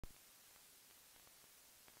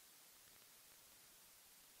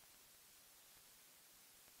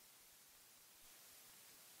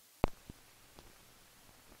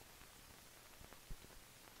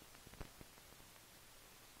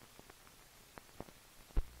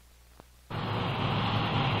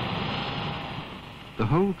The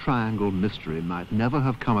whole triangle mystery might never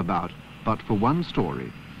have come about but for one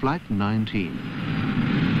story, Flight 19.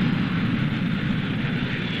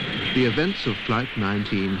 The events of Flight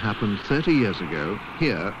 19 happened 30 years ago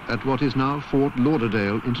here at what is now Fort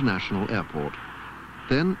Lauderdale International Airport.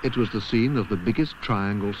 Then it was the scene of the biggest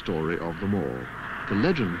triangle story of them all. The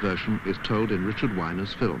legend version is told in Richard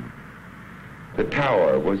Weiner's film. The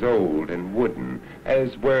tower was old and wooden,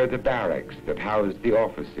 as were the barracks that housed the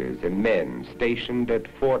officers and men stationed at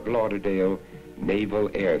Fort Lauderdale Naval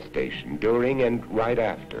Air Station during and right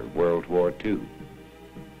after World War II.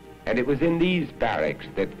 And it was in these barracks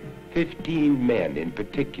that 15 men in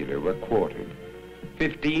particular were quartered.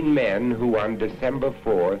 15 men who on December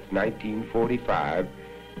 4th, 1945,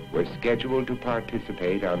 were scheduled to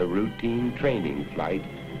participate on a routine training flight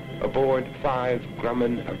aboard 5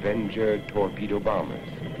 Grumman Avenger torpedo bombers.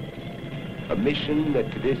 A mission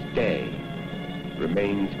that to this day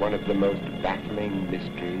remains one of the most baffling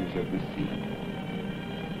mysteries of the sea.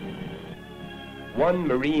 One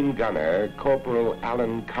Marine gunner, Corporal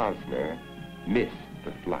Alan Cosner, missed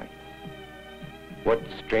the flight. What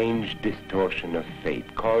strange distortion of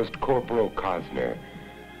fate caused Corporal Cosner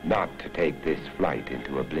not to take this flight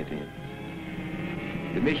into oblivion?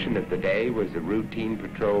 The mission of the day was a routine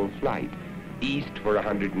patrol flight, east for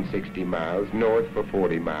 160 miles, north for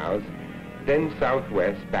 40 miles, then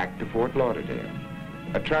southwest back to Fort Lauderdale.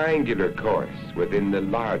 A triangular course within the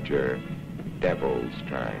larger Devil's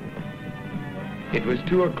Triangle. It was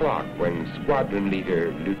 2 o'clock when squadron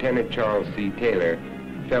leader Lieutenant Charles C. Taylor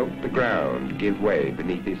felt the ground give way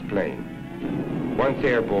beneath his plane. Once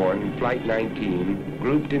airborne, Flight 19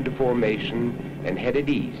 grouped into formation and headed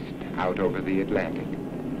east out over the Atlantic.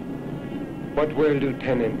 What were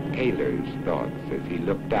Lieutenant Taylor's thoughts as he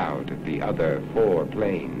looked out at the other 4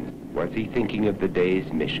 planes? Was he thinking of the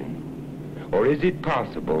day's mission? Or is it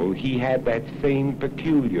possible he had that same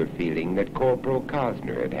peculiar feeling that Corporal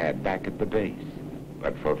Cosner had had back at the base?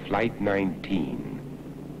 But for Flight 19,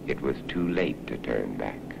 it was too late to turn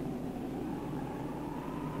back.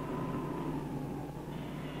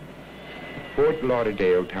 Fort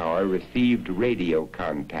Lauderdale Tower received radio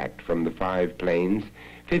contact from the 5 planes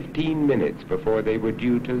 15 minutes before they were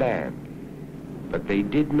due to land. But they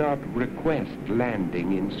did not request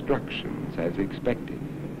landing instructions as expected.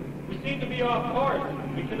 We seem to be off course.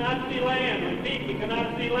 We cannot see land. Repeat, we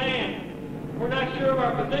cannot see land. We're not sure of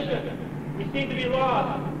our position. We seem to be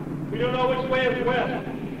lost. We don't know which way is west.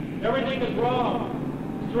 Everything is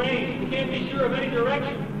wrong. Strange. We can't be sure of any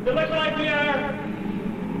direction. It looks like we are...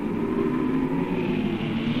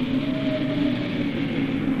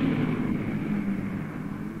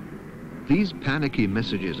 These panicky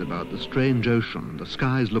messages about the strange ocean, the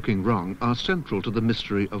skies looking wrong, are central to the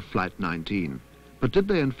mystery of Flight 19. But did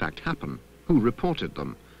they in fact happen? Who reported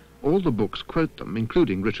them? All the books quote them,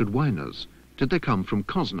 including Richard Weiner's. Did they come from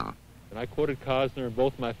Cosner? And I quoted Cosner in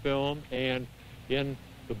both my film and in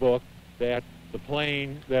the book that the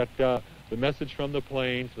plane, that the message from the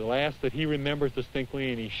planes, the last that he remembers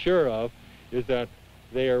distinctly and he's sure of, is that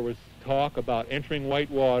there was talk about entering white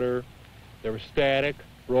water, there was static,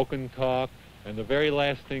 broken talk, and the very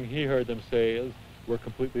last thing he heard them say is, we're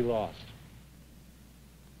completely lost.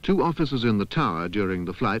 2 officers in the tower during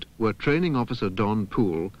the flight were Training Officer Don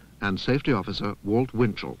Poole and Safety Officer Walt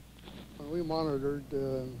Winchell. We monitored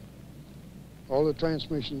all the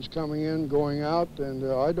transmissions coming in, going out, and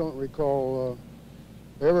I don't recall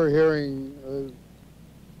ever hearing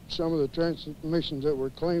some of the transmissions that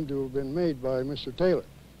were claimed to have been made by Mr. Taylor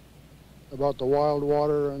about the wild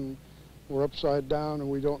water, and we're upside down and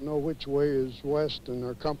we don't know which way is west, and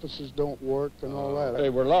our compasses don't work and all that. They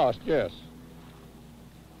were lost, yes.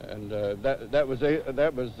 And that was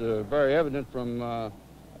very evident from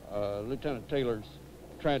Lieutenant Taylor's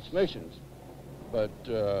transmissions, but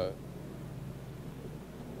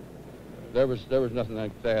there was nothing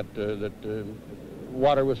like that. That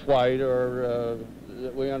water was white, or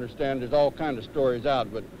that we understand. There's all kinds of stories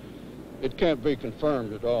out, but it can't be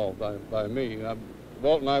confirmed at all by me.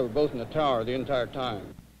 Walt and I were both in the tower the entire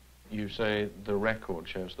time. You say the record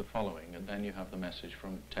shows the following, and then you have the message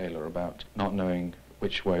from Taylor about not knowing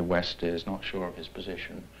which way west is, not sure of his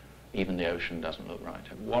position. Even the ocean doesn't look right.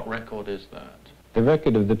 What record is that? The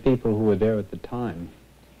record of the people who were there at the time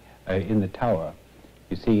in the tower.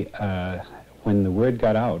 You see, when the word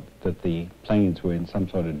got out that the planes were in some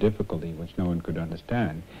sort of difficulty which no one could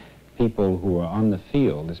understand, people who were on the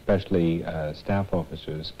field, especially staff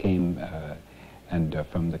officers, came and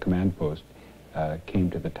from the command post, came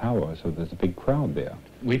to the tower, so there's a big crowd there.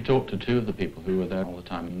 We talked to two of the people who were there all the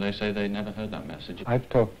time, and they say they never heard that message. I've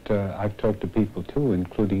talked to people too,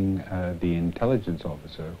 including the intelligence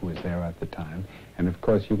officer who was there at the time. And of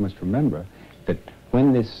course, you must remember that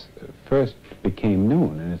when this first became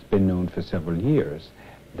known, and it's been known for several years,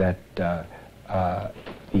 that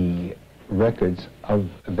the records of,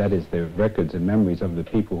 that is, the records and memories of the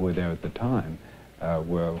people who were there at the time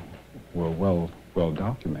were well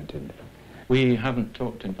documented. We haven't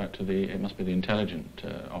talked, in fact, to it must be the intelligence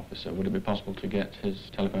officer. Would it be possible to get his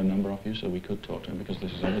telephone number off you so we could talk to him? Because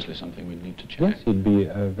this is obviously something we need to check. Yes, he'd be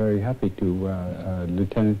very happy to.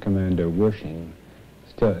 Lieutenant Commander Wershing,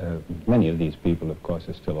 still, many of these people, of course,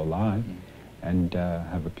 are still alive and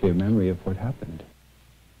have a clear memory of what happened.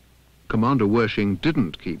 Commander Wershing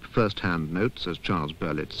didn't keep first-hand notes, as Charles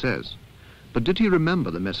Burlett says. But did he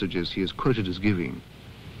remember the messages he is quoted as giving?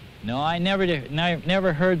 No, I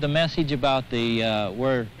never heard the message about the,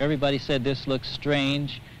 where everybody said this looks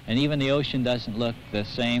strange, and even the ocean doesn't look the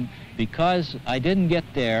same, because I didn't get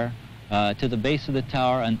there to the base of the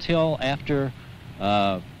tower until after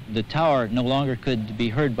the tower no longer could be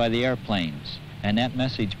heard by the airplanes, and that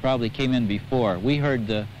message probably came in before. We heard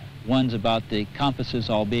the ones about the compasses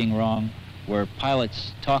all being wrong, where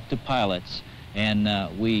pilots talk to pilots, and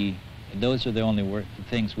those are the only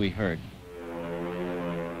things we heard.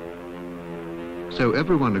 So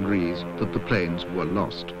everyone agrees that the planes were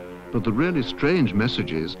lost. But the really strange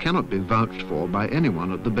messages cannot be vouched for by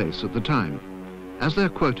anyone at the base at the time. As they're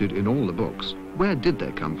quoted in all the books, where did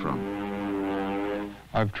they come from?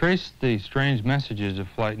 I've traced the strange messages of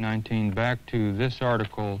Flight 19 back to this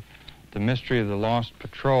article, The Mystery of the Lost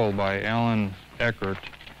Patrol by Alan Eckert,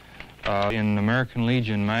 in American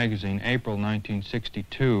Legion magazine, April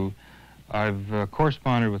 1962. I've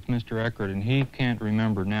corresponded with Mr. Eckert, and he can't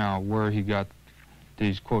remember now where he got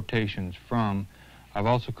these quotations from. I've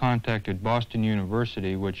also contacted Boston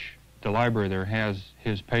University, which the library there has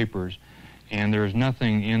his papers, and there's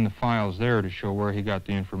nothing in the files there to show where he got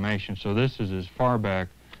the information. So this is as far back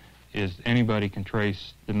as anybody can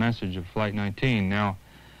trace the message of Flight 19. Now,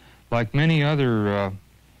 like many other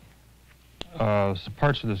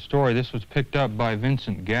parts of the story, this was picked up by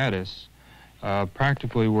Vincent Gaddis,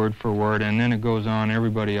 practically word for word, and then it goes on.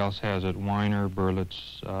 Everybody else has it, Weiner,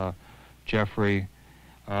 Berlitz, Jeffrey.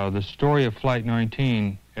 The story of Flight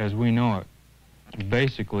 19, as we know it,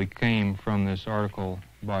 basically came from this article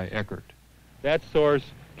by Eckert. That source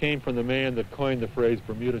came from the man that coined the phrase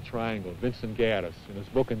Bermuda Triangle, Vincent Gaddis. In his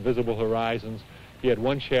book Invisible Horizons, he had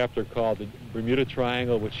one chapter called the Bermuda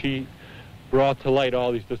Triangle, which he brought to light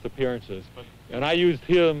all these disappearances. And I used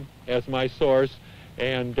him as my source,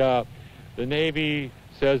 and the Navy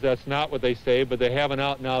says that's not what they say, but they haven't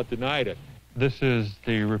out and out denied it. This is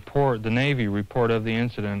the report, the Navy report of the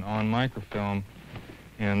incident on microfilm,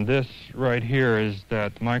 and this right here is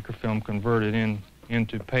that microfilm converted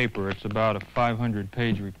into paper. It's about a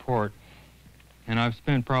 500-page report, and I've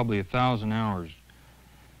spent probably 1,000 hours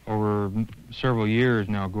over several years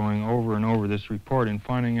now going over and over this report and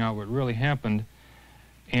finding out what really happened,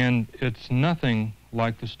 and it's nothing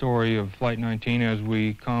like the story of Flight 19 as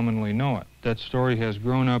we commonly know it. That story has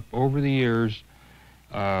grown up over the years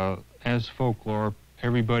as folklore.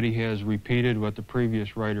 Everybody has repeated what the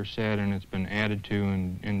previous writer said, and it's been added to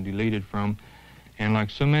and deleted from. And like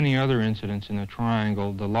so many other incidents in the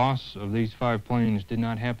Triangle, the loss of these 5 planes did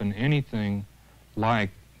not happen anything like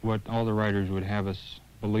what all the writers would have us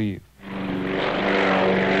believe.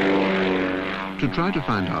 To try to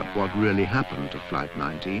find out what really happened to Flight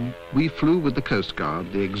 19, we flew with the Coast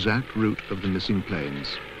Guard the exact route of the missing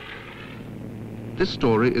planes. This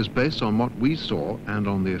story is based on what we saw and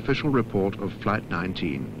on the official report of Flight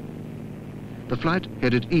 19. The flight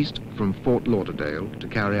headed east from Fort Lauderdale to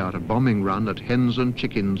carry out a bombing run at Hens and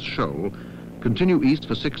Chickens Shoal, continue east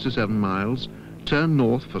for 67 miles, turn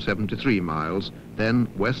north for 73 miles, then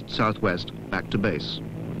west-southwest back to base.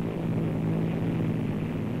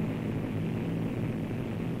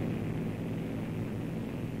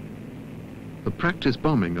 The practice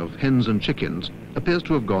bombing of Hens and Chickens appears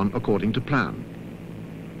to have gone according to plan.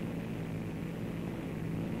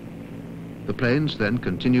 The planes then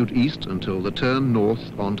continued east until the turn north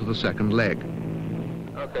onto the second leg.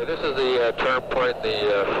 Okay, this is the turn point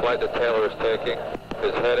the flight that Taylor is taking.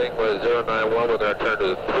 His heading was 091. We're going to turn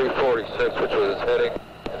to 346, which was his heading.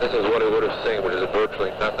 And this is what he would have seen, which is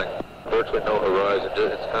virtually nothing. Virtually no horizon.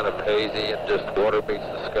 It's kind of hazy and just water meets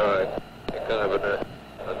the sky. And kind of a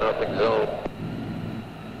nothing zone.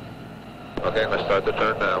 Okay, I'm going to start the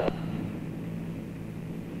turn now.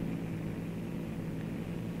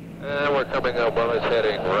 And we're coming up on his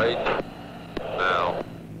heading right now.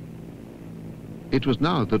 It was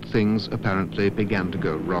now that things apparently began to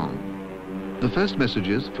go wrong. The first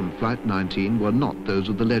messages from Flight 19 were not those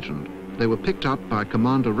of the legend. They were picked up by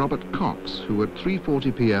Commander Robert Cox, who at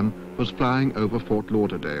 3:40 p.m. was flying over Fort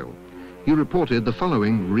Lauderdale. He reported the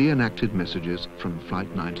following reenacted messages from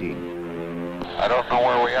Flight 19. I don't know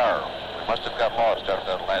where we are. We must have got lost after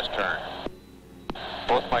that last turn.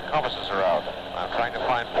 Both my compasses are out. I'm trying to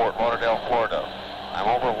find Fort Lauderdale, Florida. I'm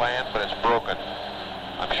over land, but it's broken.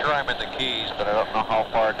 I'm sure I'm in the Keys, but I don't know how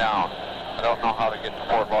far down. I don't know how to get to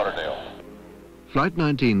Fort Lauderdale. Flight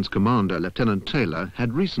 19's commander, Lieutenant Taylor,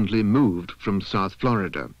 had recently moved from South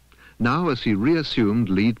Florida. Now, as he reassumed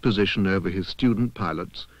lead position over his student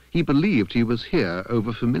pilots, he believed he was here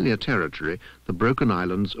over familiar territory, the broken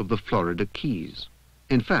islands of the Florida Keys.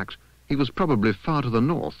 In fact, he was probably far to the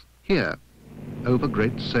north, here, over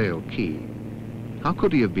Great Sail Key. How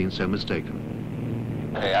could he have been so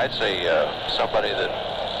mistaken? Hey, I'd say somebody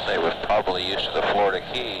that they was probably used to the Florida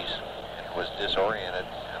Keys and was disoriented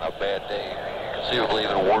on a bad day. Conceivably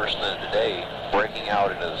even worse than today, breaking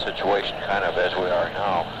out into the situation kind of as we are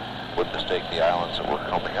now, would mistake the islands that we're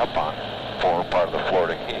coming up on for part of the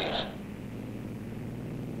Florida Keys.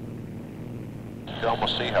 You can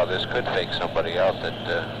almost see how this could fake somebody out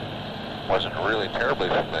that wasn't really terribly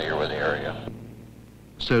familiar with the area.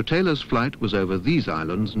 So Taylor's flight was over these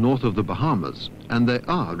islands north of the Bahamas, and they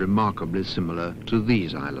are remarkably similar to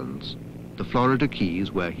these islands, the Florida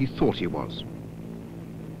Keys where he thought he was.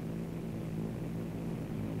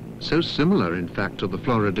 So similar, in fact, to the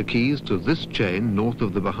Florida Keys to this chain north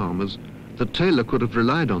of the Bahamas that Taylor could have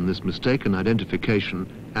relied on this mistaken identification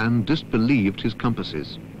and disbelieved his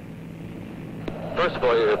compasses. First of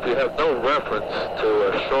all, if you have no reference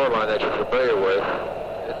to a shoreline that you're familiar with,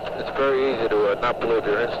 it's very easy to not believe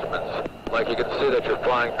your instruments. Like you can see that you're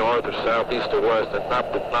flying north or south, east or west, and not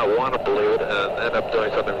want to believe it and end up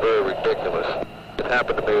doing something very ridiculous. It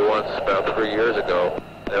happened to me once about 3 years ago.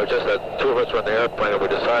 It was just that two of us were in the airplane and we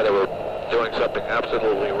decided we were doing something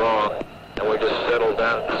absolutely wrong, and we just settled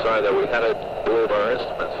down and decided that we had to believe our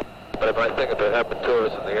instruments. But if it happened to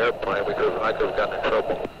us in the airplane, I could have gotten in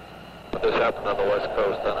trouble. But this happened on the West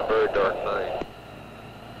Coast on a very dark night.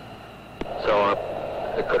 So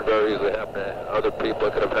it could very easily happen to other people.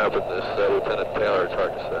 It could have happened to this Lieutenant Taylor. It's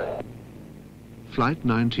hard to say. Flight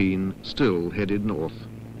 19 still headed north.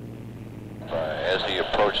 As he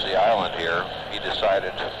approached the island here, he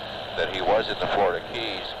decided that he was in the Florida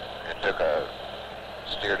Keys and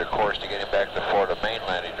steered a course to get him back to the Florida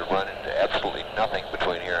mainland. He'd run into absolutely nothing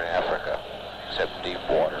between here and Africa except deep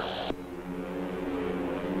water.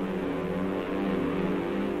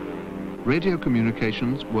 Radio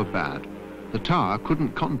communications were bad. The tower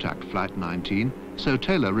couldn't contact Flight 19, so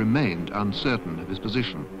Taylor remained uncertain of his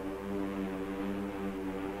position.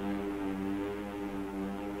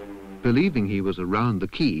 Believing he was around the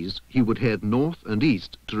Keys, he would head north and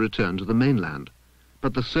east to return to the mainland.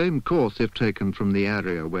 But the same course, if taken from the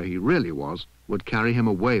area where he really was, would carry him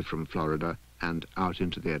away from Florida and out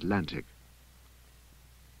into the Atlantic.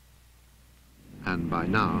 And by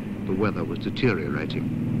now, the weather was deteriorating.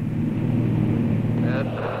 And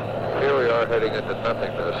here we are heading into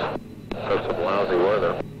nothingness of some lousy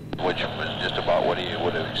weather, which was just about what he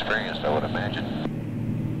would have experienced, I would imagine.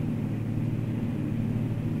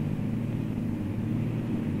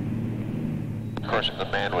 Of course, the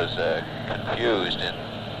man was confused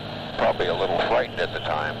and probably a little frightened at the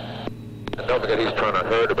time. And don't forget, he's trying to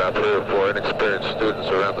herd about 3 or 4 inexperienced students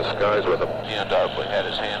around the skies with him. He undoubtedly had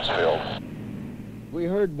his hands filled. We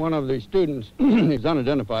heard one of the students, he's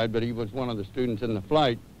unidentified, but he was one of the students in the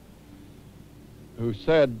flight, who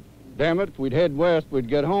said, "Damn it, if we'd head west, we'd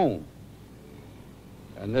get home."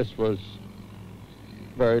 And this was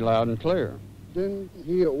very loud and clear. Then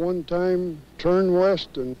he at one time turned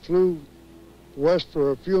west and flew west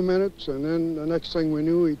for a few minutes, and then the next thing we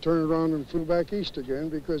knew, he turned around and flew back east again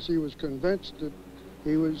because he was convinced that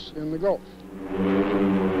he was in the Gulf.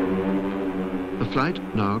 The flight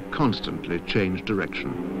now constantly changed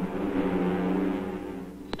direction.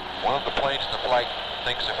 One of the planes in the flight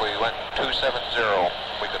thinks if we went 270,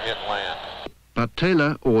 we could hit land. But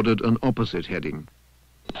Taylor ordered an opposite heading.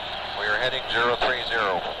 We are heading 030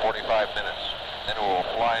 for 45 minutes. Then we will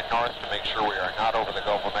fly north to make sure we are not over the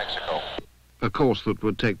Gulf of Mexico. A course that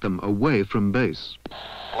would take them away from base.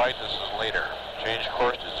 Flight, this is later. Change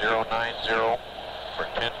course to 090 for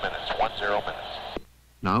 10 minutes, 10 minutes.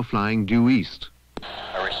 Now flying due east.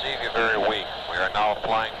 I receive you very weak. We are now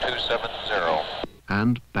flying 270.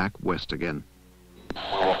 And back west again.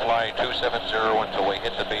 We will fly 270 until we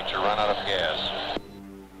hit the beach or run out of gas.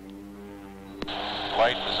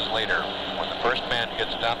 Flight, this is later. When the first man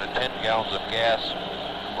gets down to 10 gallons of gas,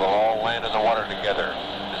 We'll all land in the water together.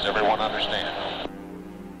 Does everyone understand?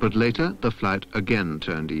 But later, the flight again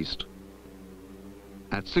turned east.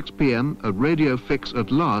 At 6 p.m., a radio fix at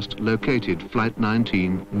last located Flight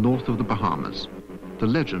 19 north of the Bahamas. The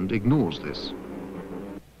legend ignores this.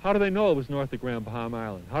 How do they know it was north of Grand Bahama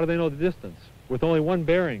Island? How do they know the distance? With only one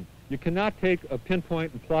bearing. You cannot take a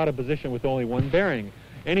pinpoint and plot a position with only one bearing.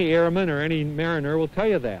 Any airman or any mariner will tell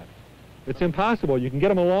you that. It's impossible. You can get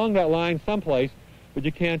them along that line someplace, but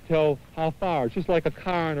you can't tell how far. It's just like a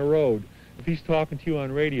car on a road. If he's talking to you on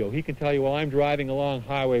radio, he can tell you, well, I'm driving along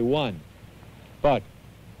Highway 1. But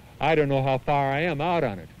I don't know how far I am out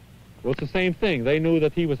on it. Well, it's the same thing. They knew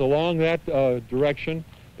that he was along that direction,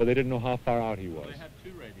 but they didn't know how far out he was. They had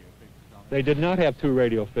 2 radio fixes on it. They did not have 2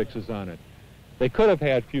 radio fixes on it. They could have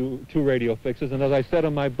had 2 radio fixes, and as I said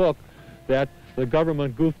in my book, that the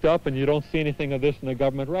government goofed up and you don't see anything of this in the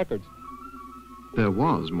government records. There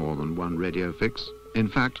was more than one radio fix. In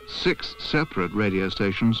fact, 6 separate radio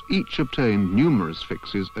stations each obtained numerous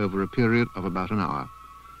fixes over a period of about an hour.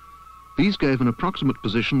 These gave an approximate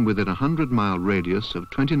position within a 100-mile radius of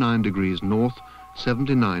 29 degrees north,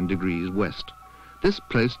 79 degrees west. This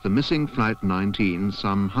placed the missing Flight 19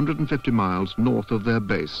 some 150 miles north of their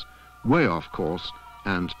base, way off course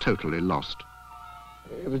and totally lost.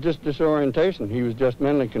 It was just disorientation. He was just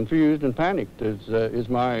mentally confused and panicked, is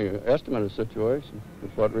my estimate of the situation.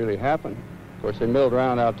 It's what really happened. Of course, they milled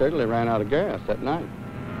around out there till they ran out of gas that night.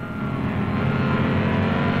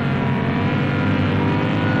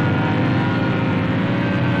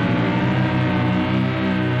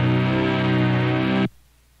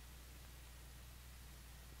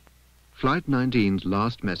 Flight 19's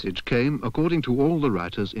last message came, according to all the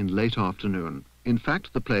writers, in late afternoon. In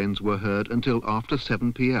fact, the planes were heard until after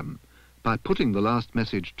 7 p.m. By putting the last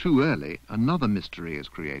message too early, another mystery is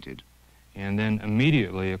created. And then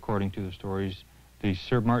immediately, according to the stories, the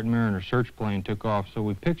Sir Martin Mariner search plane took off. So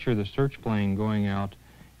we picture the search plane going out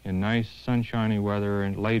in nice sunshiny weather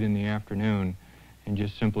and late in the afternoon and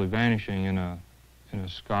just simply vanishing in a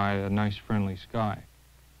sky, a nice friendly sky.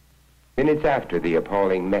 Minutes after the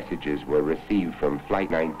appalling messages were received from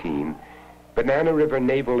Flight 19, Banana River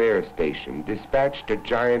Naval Air Station dispatched a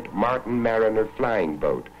giant Martin Mariner flying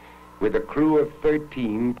boat with a crew of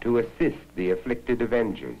 13 to assist the afflicted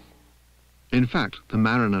Avengers. In fact, the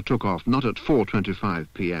Mariner took off not at 4:25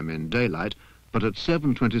 p.m. in daylight, but at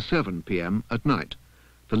 7:27 p.m. at night.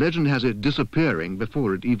 The legend has it disappearing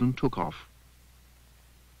before it even took off.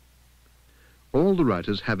 All the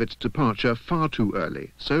writers have its departure far too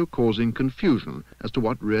early, so causing confusion as to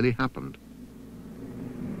what really happened.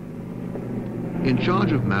 In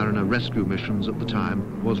charge of Mariner rescue missions at the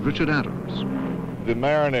time was Richard Adams. The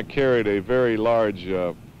Mariner carried a very large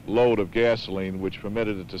load of gasoline, which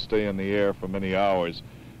permitted it to stay in the air for many hours.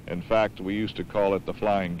 In fact, we used to call it the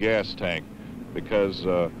flying gas tank because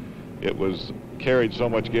it was carried so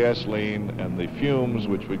much gasoline, and the fumes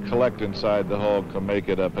which would collect inside the hull could make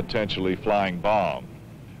it a potentially flying bomb.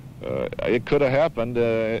 It could have happened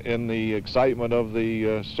in the excitement of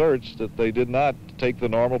the search that they did not take the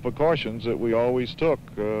normal precautions that we always took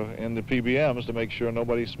in the PBMs to make sure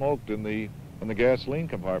nobody smoked in the gasoline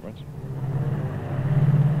compartments.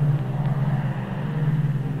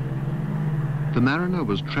 The Mariner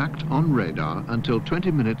was tracked on radar until 20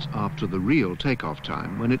 minutes after the real takeoff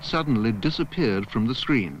time, when it suddenly disappeared from the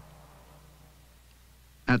screen.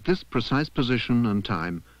 At this precise position and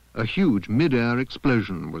time, a huge mid-air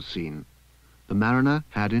explosion was seen. The Mariner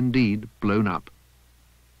had indeed blown up.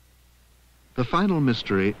 The final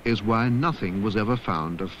mystery is why nothing was ever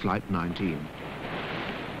found of Flight 19.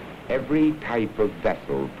 Every type of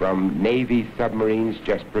vessel, from Navy submarines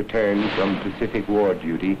just returned from Pacific War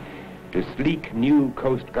duty to sleek new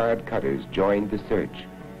Coast Guard cutters, joined the search,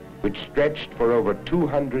 which stretched for over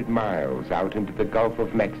 200 miles out into the Gulf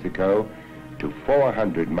of Mexico to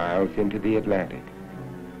 400 miles into the Atlantic.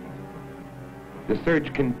 The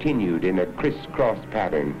search continued in a crisscross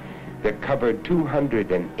pattern that covered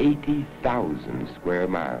 280,000 square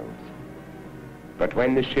miles. But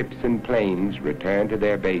when the ships and planes returned to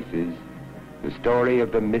their bases, the story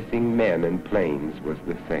of the missing men and planes was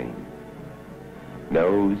the same.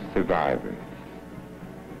 No survivors,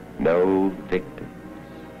 no victims,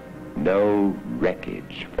 no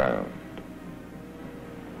wreckage found.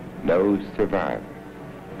 No survivors,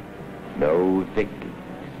 no victims,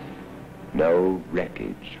 no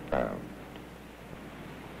wreckage found.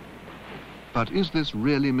 But is this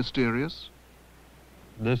really mysterious?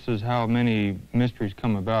 This is how many mysteries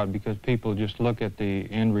come about, because people just look at the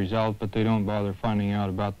end result, but they don't bother finding out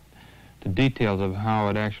about the details of how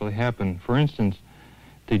it actually happened. For instance,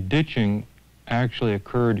 the ditching actually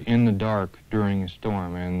occurred in the dark during a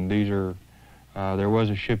storm, and these are, there was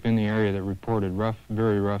a ship in the area that reported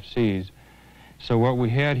very rough seas. So what we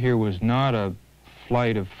had here was not a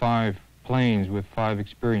flight of 5 planes with 5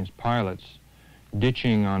 experienced pilots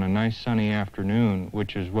ditching on a nice sunny afternoon,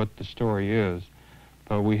 which is what the story is,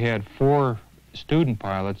 but we had 4 student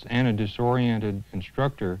pilots and a disoriented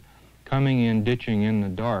instructor coming in ditching in the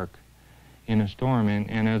dark in a storm,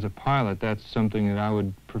 and as a pilot that's something that I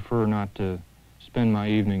would prefer not to spend my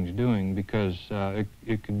evenings doing, because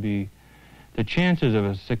it could be, the chances of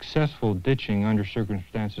a successful ditching under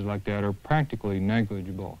circumstances like that are practically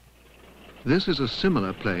negligible. This is a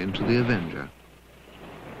similar plane to the Avenger.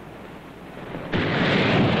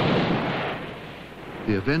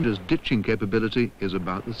 The Avenger's ditching capability is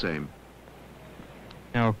about the same.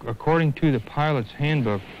 Now, according to the pilot's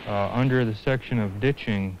handbook, under the section of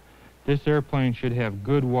ditching, this airplane should have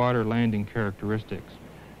good water landing characteristics.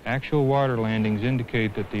 Actual water landings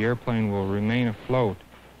indicate that the airplane will remain afloat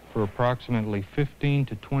for approximately 15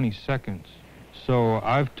 to 20 seconds. So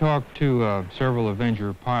I've talked to several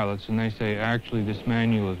Avenger pilots, and they say actually this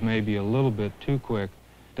manual is maybe a little bit too quick.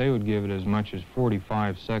 They would give it as much as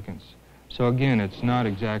 45 seconds. So again, it's not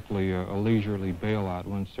exactly a leisurely bailout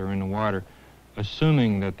once they're in the water,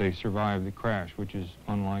 assuming that they survive the crash, which is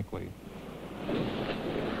unlikely.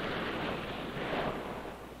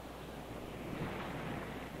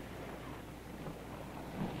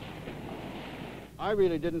 I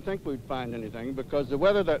really didn't think we'd find anything, because the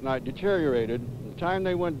weather that night deteriorated. The time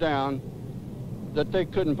they went down, that they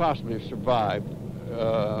couldn't possibly have survived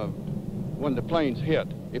when the planes hit.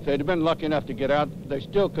 If they'd have been lucky enough to get out, they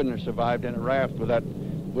still couldn't have survived in a raft with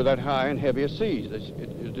that high and heavy seas.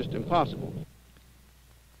 It's just impossible.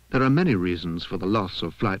 There are many reasons for the loss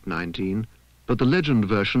of Flight 19, but the legend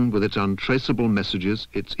version, with its untraceable messages,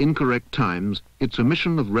 its incorrect times, its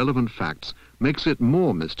omission of relevant facts, makes it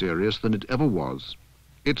more mysterious than it ever was.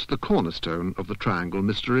 It's the cornerstone of the Triangle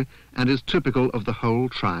mystery and is typical of the whole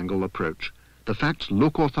Triangle approach. The facts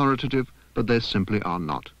look authoritative, but they simply are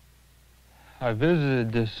not. I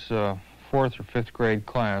visited this 4th or 5th grade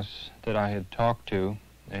class that I had talked to,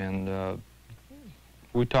 and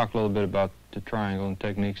we talked a little bit about the Triangle and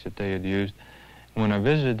techniques that they had used. When I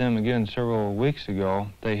visited them again several weeks ago,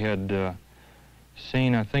 they had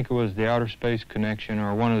seen, I think it was the Outer Space Connection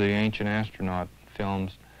or one of the Ancient Astronaut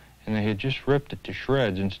films, and they had just ripped it to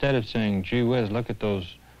shreds. Instead of saying, gee whiz, look at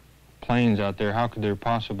those planes out there, how could there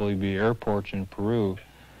possibly be airports in Peru?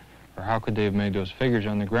 Or how could they have made those figures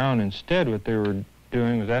on the ground? Instead, what they were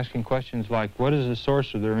doing was asking questions like, what is the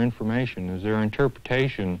source of their information? Is their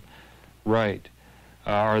interpretation right?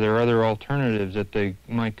 Are there other alternatives that they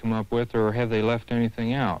might come up with, or have they left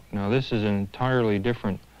anything out? Now, this is an entirely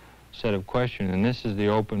different set of questions, and this is the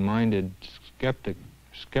open-minded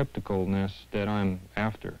skepticalness that I'm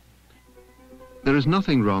after. There is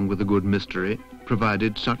nothing wrong with a good mystery,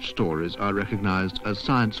 provided such stories are recognized as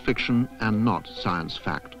science fiction and not science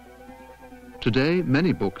fact. Today,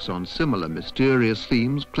 many books on similar mysterious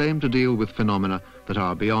themes claim to deal with phenomena that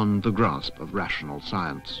are beyond the grasp of rational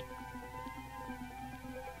science.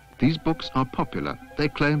 These books are popular. They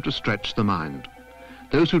claim to stretch the mind.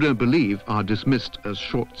 Those who don't believe are dismissed as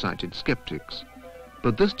short-sighted skeptics.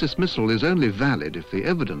 But this dismissal is only valid if the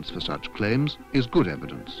evidence for such claims is good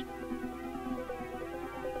evidence.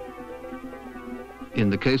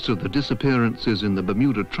 In the case of the disappearances in the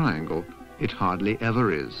Bermuda Triangle, it hardly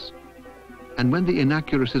ever is. And when the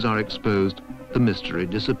inaccuracies are exposed, the mystery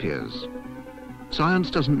disappears.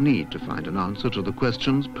 Science doesn't need to find an answer to the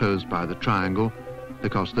questions posed by the Triangle,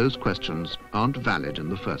 because those questions aren't valid in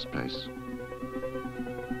the first place.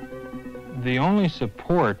 The only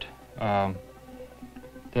support that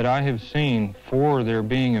I have seen for there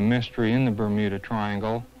being a mystery in the Bermuda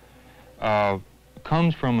Triangle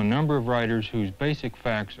comes from a number of writers whose basic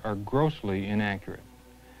facts are grossly inaccurate.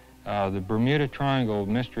 The Bermuda Triangle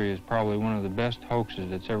mystery is probably one of the best hoaxes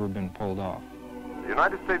that's ever been pulled off. The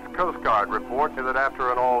United States Coast Guard reports that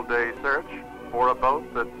after an all-day search for a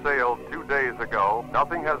boat that sailed 2 days ago,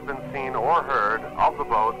 nothing has been seen or heard of the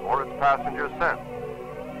boat or its passengers since.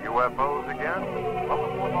 UFOs again? From the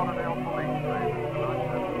Fort Lauderdale